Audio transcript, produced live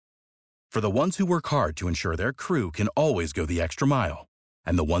For the ones who work hard to ensure their crew can always go the extra mile,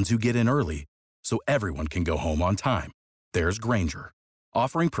 and the ones who get in early so everyone can go home on time, there's Grainger,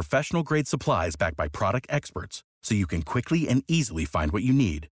 offering professional-grade supplies backed by product experts so you can quickly and easily find what you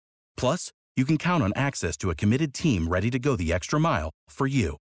need. Plus, you can count on access to a committed team ready to go the extra mile for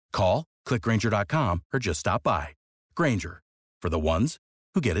you. Call, click Grainger.com, or just stop by. Grainger, for the ones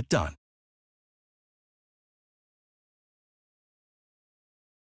who get it done.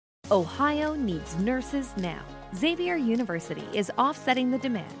 Ohio needs nurses now. Xavier University is offsetting the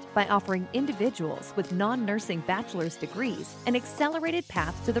demand by offering individuals with non-nursing bachelor's degrees an accelerated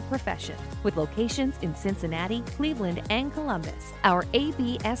path to the profession. With locations in Cincinnati, Cleveland, and Columbus, our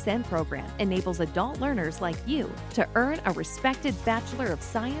ABSN program enables adult learners like you to earn a respected Bachelor of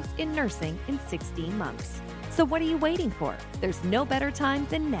Science in Nursing in 16 months. So what are you waiting for? There's no better time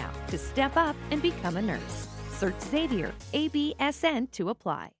than now to step up and become a nurse. Search Xavier ABSN to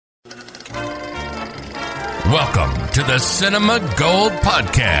apply. Welcome to the Cinema Gold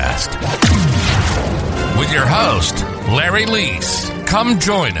Podcast with your host, Larry Leese. Come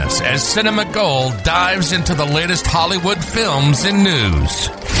join us as Cinema Gold dives into the latest Hollywood films and news.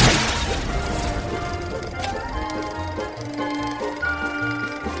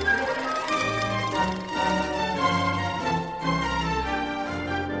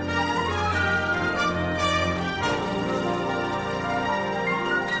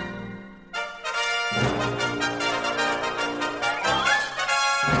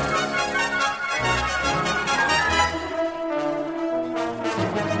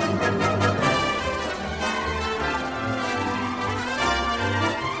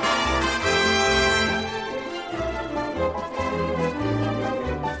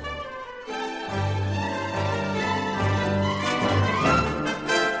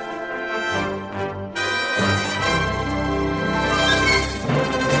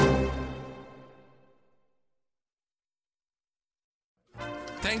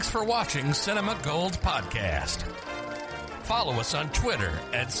 Thanks for watching Cinema Gold Podcast. Follow us on Twitter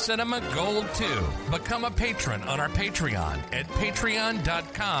at CinemaGold2. Become a patron on our Patreon at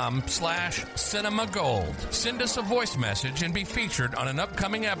patreon.com/cinemagold. Send us a voice message and be featured on an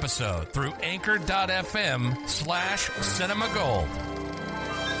upcoming episode through anchor.fm/cinemagold.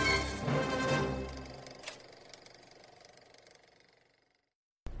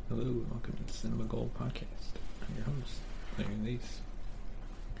 Hello and welcome to the Cinema Gold Podcast. I'm your host, Larry Leese.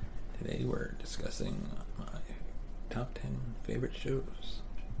 Today we're discussing my top 10 favorite shows.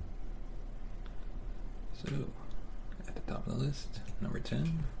 So, at the top of the list, number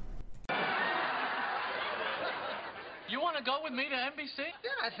 10. You want to go with me to NBC?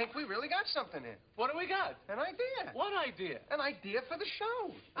 Yeah, I think we really got something in. What do we got? An idea. What idea? An idea for the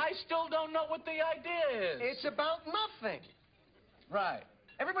show. I still don't know what the idea is. It's about nothing. Right.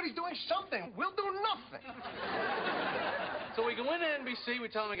 Everybody's doing something. We'll do nothing. So we go into NBC, we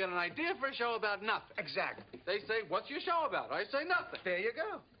tell them we got an idea for a show about nothing. Exactly. They say, what's your show about? I say nothing. There you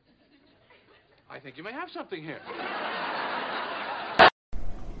go. I think you may have something here.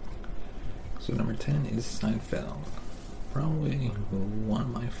 So number 10 is Seinfeld. Probably one of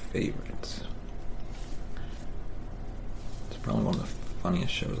my favorites. It's probably one of the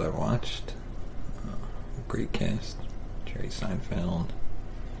funniest shows I've watched. Great cast. Jerry Seinfeld.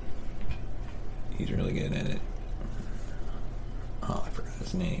 He's really good at it. Oh, I forgot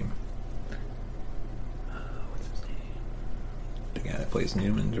his name. What's his name? The guy that plays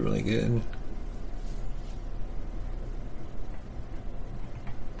Newman's really good.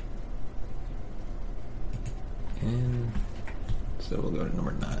 And so we'll go to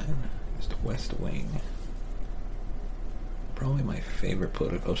number 9. It's The West Wing. Probably my favorite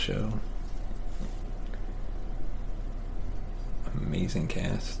political show. Amazing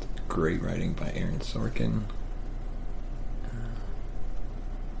cast. Great writing by Aaron Sorkin. I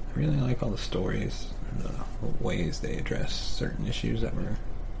really like all the stories and the ways they address certain issues that were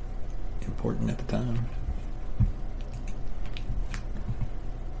important at the time.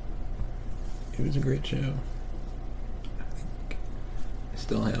 It was a great show. I think I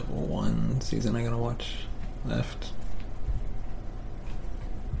still have one season I gotta watch left.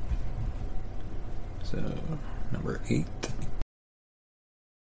 So, number 8.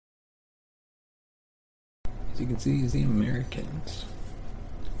 As you can see, is The Americans.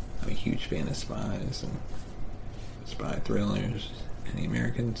 I'm a huge fan of spies and spy thrillers, and The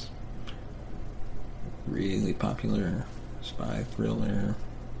Americans. Really popular spy thriller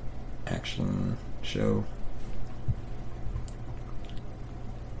action show.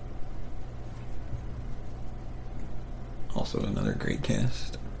 Also another great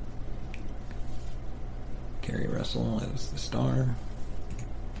cast. Kerry Russell as the star.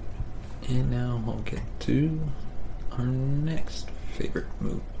 And now we'll get to our next favorite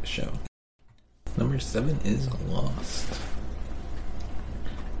show. Number 7 is Lost.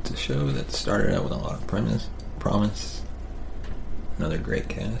 It's a show that started out with a lot of promise, another great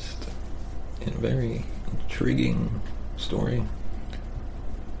cast, and a very intriguing story.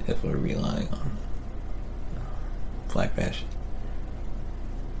 Heavily relying on flashbacks,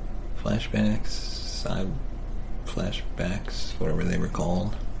 side flashbacks, whatever they were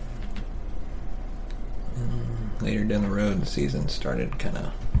called. And later down the road, the season started kind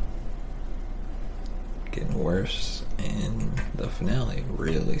of getting worse, and the finale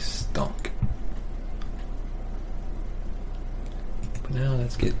really stunk. But now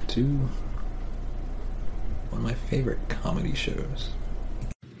let's get to one of my favorite comedy shows.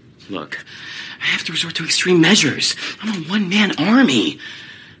 Look, I have to resort to extreme measures. I'm a one-man army.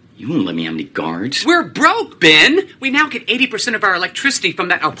 You won't let me have any guards. We're broke, Ben! We now get 80% of our electricity from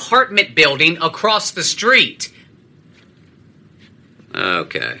that apartment building across the street.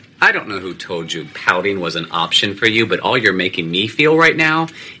 Okay. I don't know who told you pouting was an option for you, but all you're making me feel right now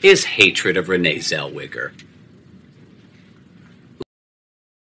is hatred of Renee Zellweger.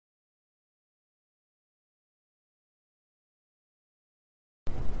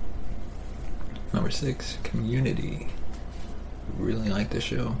 Number 6, Community. Really liked the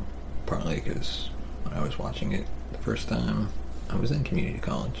show, partly because when I was watching it the first time, I was in community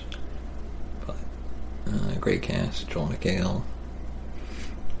college. But great cast, Joel McHale,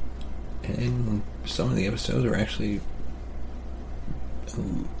 and some of the episodes were actually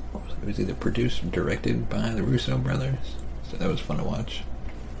it was either produced or directed by the Russo brothers, so that was fun to watch.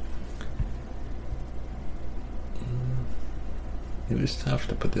 And it was tough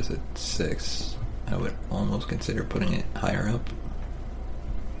to put this at 6. I would almost consider putting it higher up,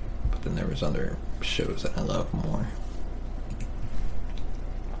 but then there was other shows that I love more.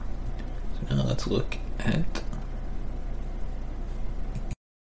 So now let's look at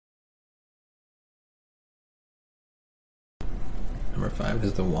number 5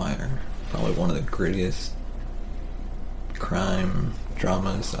 is The Wire. Probably one of the greatest crime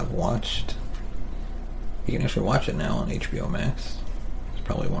dramas I've watched. You can actually watch it now on HBO Max. It's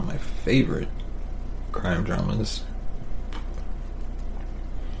probably one of my favorite crime dramas.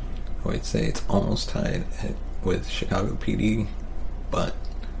 I would say it's almost tied with Chicago PD, but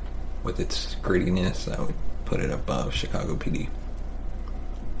with its grittiness, I would put it above Chicago PD.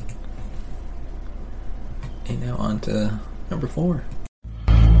 And now on to number 4.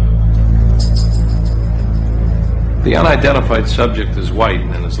 The unidentified subject is white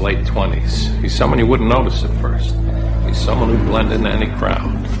and in his late 20s. He's someone you wouldn't notice at first. He's someone who'd blend into any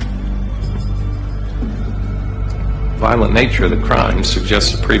crowd. Violent nature of the crime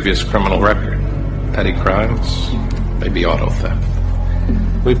suggests a previous criminal record. Petty crimes, maybe auto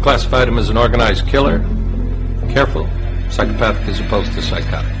theft. We've classified him as an organized killer. Careful, psychopathic as opposed to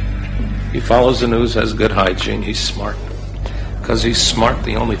psychotic. He follows the news, has good hygiene, he's smart. Because he's smart,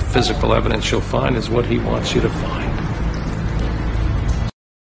 the only physical evidence you'll find is what he wants you to find.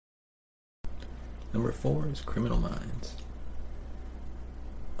 Number 4 is Criminal Minds.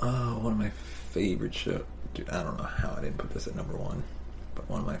 One of my favorite shows. Dude, I don't know how I didn't put this at number 1, but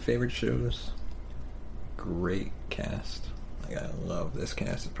one of my favorite shows. Great cast. Like, I love this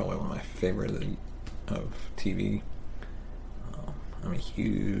cast. It's probably one of my favorite of TV. I'm a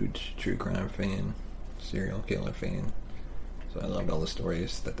huge true crime fan, serial killer fan. So I loved all the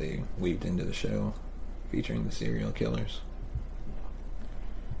stories that they weaved into the show featuring the serial killers.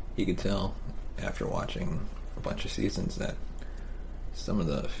 You could tell after watching a bunch of seasons that some of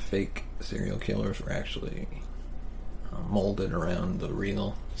the fake serial killers were actually molded around the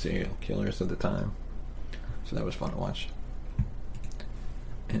real serial killers at the time. So that was fun to watch.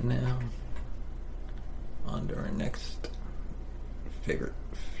 And now, on to our next favorite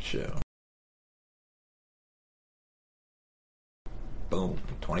show. Boom,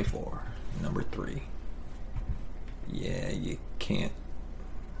 24, number 3. Yeah, you can't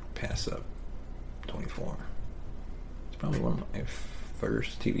pass up 24. It's probably one of my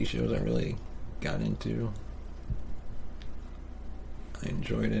first TV shows I really got into. I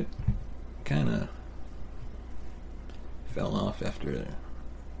enjoyed it. Kind of fell off after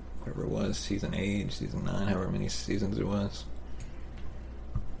whatever it was, season 8, season 9, however many seasons it was.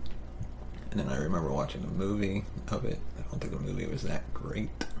 And then I remember watching the movie of it. I don't think the movie was that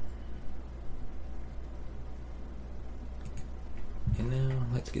great. And now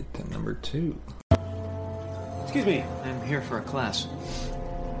let's get to number 2. Excuse me, I'm here for a class.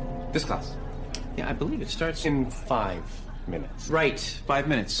 This class? Yeah, I believe it starts In 5 minutes. Right, 5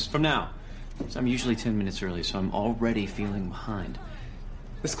 minutes from now. So I'm usually 10 minutes early, so I'm already feeling behind.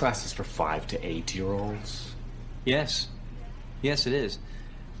 This class is for 5 to 8-year-olds. Yes. Yes, it is.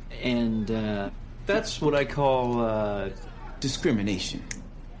 And, that's what I call, discrimination.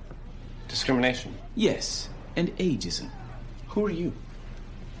 Discrimination? Yes, and ageism. Who are you?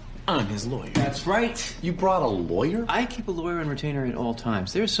 I'm his lawyer. That's right. You brought a lawyer? I keep a lawyer on retainer at all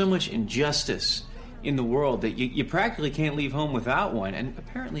times. There's so much injustice in the world that you practically can't leave home without one, and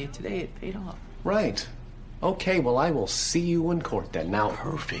apparently today it paid off. Right. Okay, well, I will see you in court then. Now...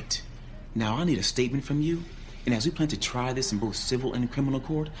 Perfect. Now, I need a statement from you, and as we plan to try this in both civil and criminal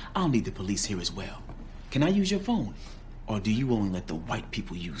court, I'll need the police here as well. Can I use your phone? Or do you only let the white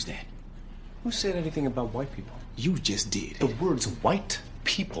people use that? Who said anything about white people? You just did. The words white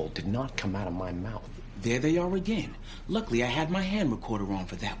people did not come out of my mouth. There they are again. Luckily, I had my hand recorder on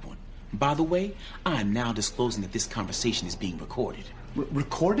for that one. By the way, I am now disclosing that this conversation is being recorded.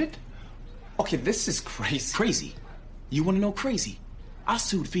 Recorded? Okay, this is crazy. Crazy? You want to know crazy? I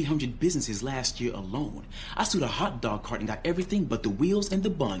sued 300 businesses last year alone. I sued a hot dog cart and got everything but the wheels and the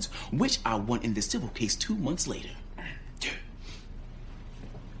buns, which I won in the civil case 2 months later.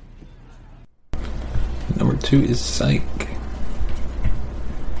 Number 2 is Psych.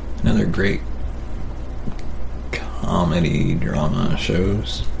 Another great comedy drama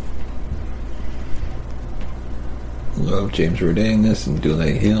shows. Love James Roday in this, and Dule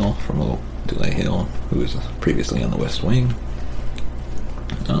Hill who was previously on The West Wing.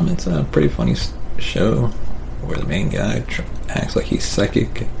 It's a pretty funny show where the main guy acts like he's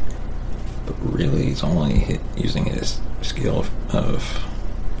psychic, but really he's only using his skill of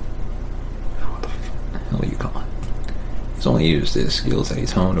what the hell do you call it? He's only used his skills that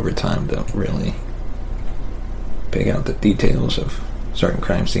he's honed over time to really pick out the details of certain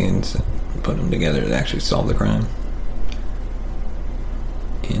crime scenes and put them together to actually solve the crime.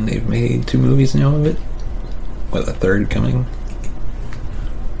 And they've made 2 movies now of it, with a 3rd coming.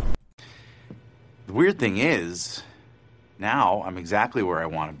 The weird thing is, now I'm exactly where I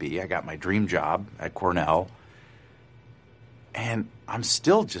want to be. I got my dream job at Cornell, and I'm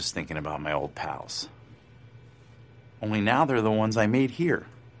still just thinking about my old pals. Only now they're the ones I made here.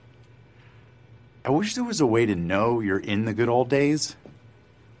 I wish there was a way to know you're in the good old days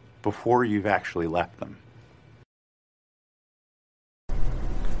before you've actually left them.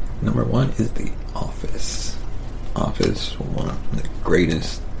 Number 1 is The Office. Office, one of the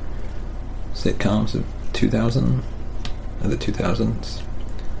greatest sitcoms of the 2000s.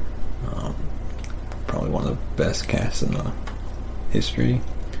 Probably one of the best casts in the history.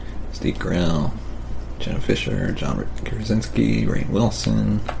 Steve Carell, Jenna Fischer, John Krasinski, Rainn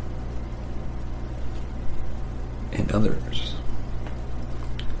Wilson, and others.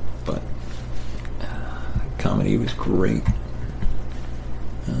 But comedy was great.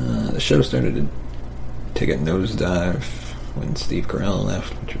 The show started to take a nosedive when Steve Carell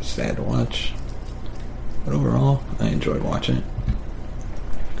left, which was sad to watch. But overall, I enjoyed watching it.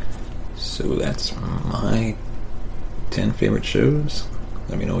 So that's my 10 favorite shows.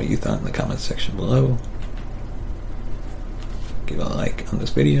 Let me know what you thought in the comments section below. Give a like on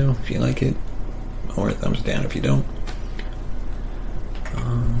this video if you like it, or a thumbs down if you don't.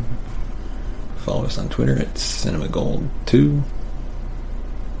 Follow us on Twitter at CinemaGold2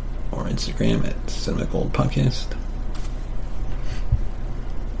 or Instagram at CinemaGold Podcast.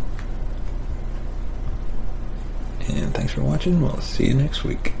 And thanks for watching. We'll see you next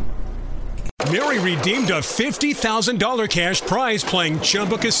week. Mary redeemed a $50,000 cash prize playing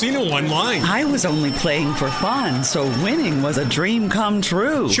Chumba Casino online. I was only playing for fun, so winning was a dream come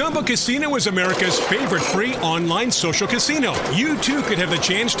true. Chumba Casino is America's favorite free online social casino. You too could have the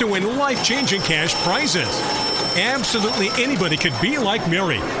chance to win life-changing cash prizes. Absolutely anybody could be like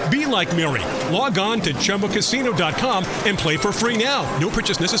Mary. Be like Mary. Log on to ChumbaCasino.com and play for free now. No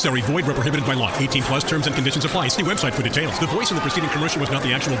purchase necessary. Void where prohibited by law. 18 plus terms and conditions apply. See website for details. The voice in the preceding commercial was not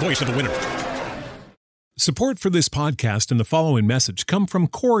the actual voice of the winner. Support for this podcast and the following message come from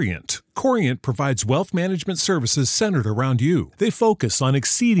Corient. Corient provides wealth management services centered around you. They focus on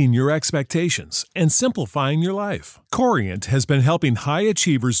exceeding your expectations and simplifying your life. Corient has been helping high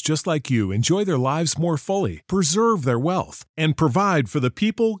achievers just like you enjoy their lives more fully, preserve their wealth, and provide for the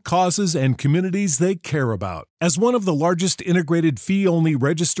people, causes, and communities they care about. As one of the largest integrated fee-only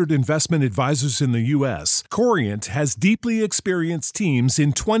registered investment advisors in the U.S., Corient has deeply experienced teams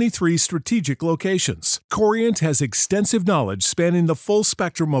in 23 strategic locations. Corient has extensive knowledge spanning the full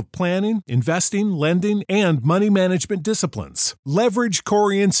spectrum of plan planning, investing, lending, and money management disciplines. Leverage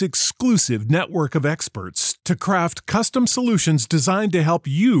Corient's exclusive network of experts to craft custom solutions designed to help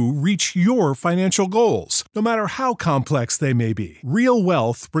you reach your financial goals, no matter how complex they may be. Real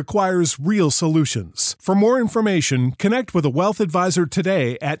wealth requires real solutions. For more information, connect with a wealth advisor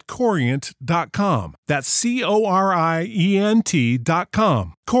today at Corient.com. That's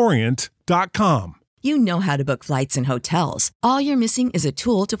Corient.com. Corient.com. You know how to book flights and hotels. All you're missing is a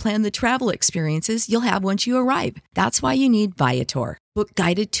tool to plan the travel experiences you'll have once you arrive. That's why you need Viator. Book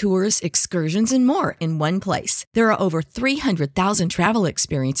guided tours, excursions, and more in one place. There are over 300,000 travel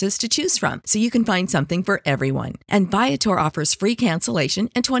experiences to choose from, so you can find something for everyone. And Viator offers free cancellation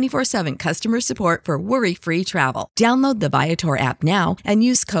and 24/7 customer support for worry-free travel. Download the Viator app now and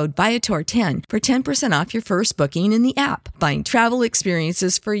use code Viator10 for 10% off your first booking in the app. Find travel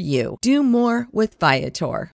experiences for you. Do more with Viator.